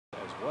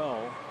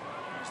well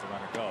as the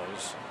runner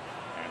goes.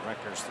 And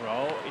Rector's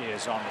throw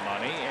is on the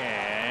money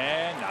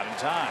and not in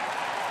time.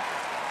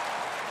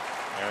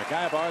 Erick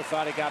Aybar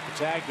thought he got the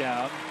tag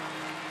down.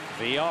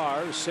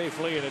 Villar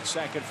safely in at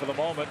second for the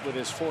moment with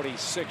his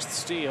 46th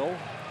steal.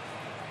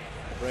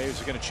 The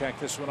Braves are going to check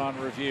this one on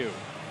review.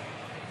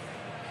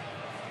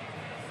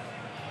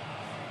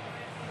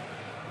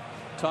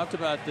 Talked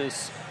about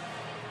this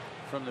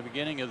from the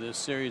beginning of this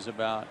series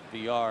about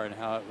Villar and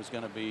how it was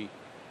going to be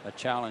a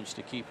challenge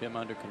to keep him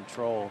under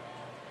control.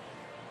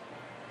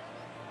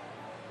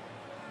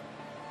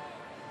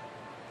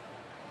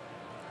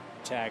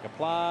 Tag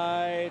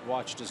applied.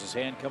 Watched as his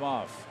hand come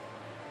off.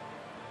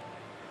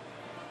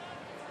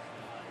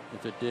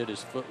 If it did,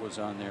 his foot was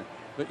on there.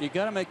 But you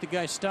got to make the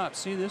guy stop.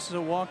 See, this is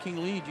a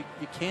walking lead.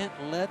 You can't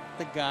let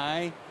the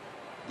guy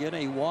get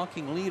a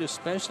walking lead,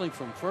 especially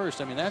from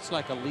first. I mean, that's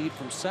like a lead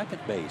from second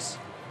base.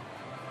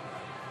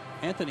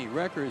 Anthony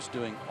Recker is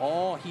doing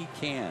all he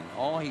can,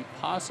 all he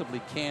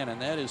possibly can,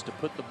 and that is to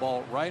put the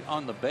ball right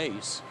on the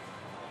base.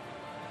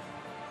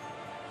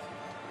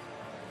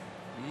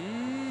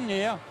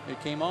 Yeah, it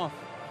came off.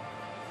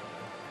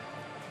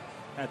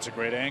 That's a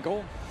great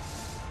angle.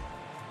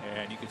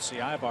 And you can see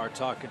Aybar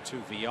talking to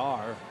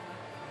Villar.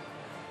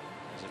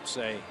 As if to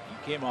say, you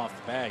came off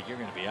the bag, you're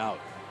going to be out.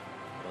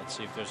 Let's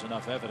see if there's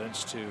enough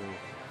evidence to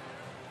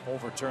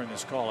overturn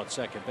this call at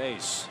second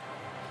base.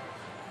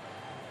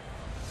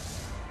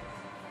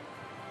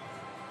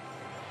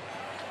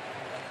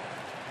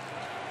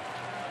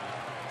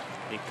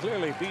 He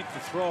clearly beat the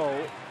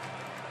throw,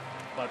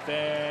 but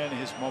then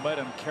his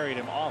momentum carried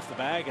him off the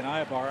bag, and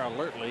Aybar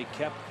alertly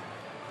kept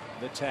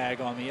the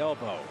tag on the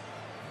elbow.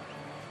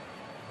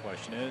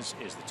 Question is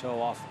the toe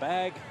off the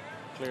bag?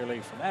 Clearly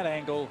from that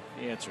angle,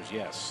 the answer is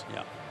yes.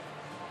 Yeah.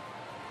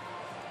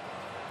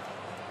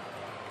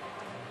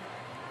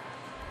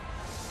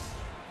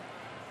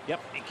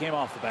 Yep, he came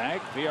off the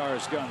bag.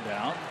 Villar's gun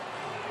down.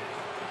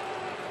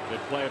 Good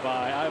play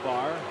by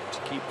Aybar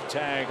to keep the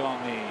tag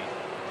on the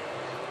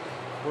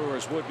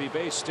Brewers would-be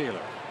base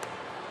stealer.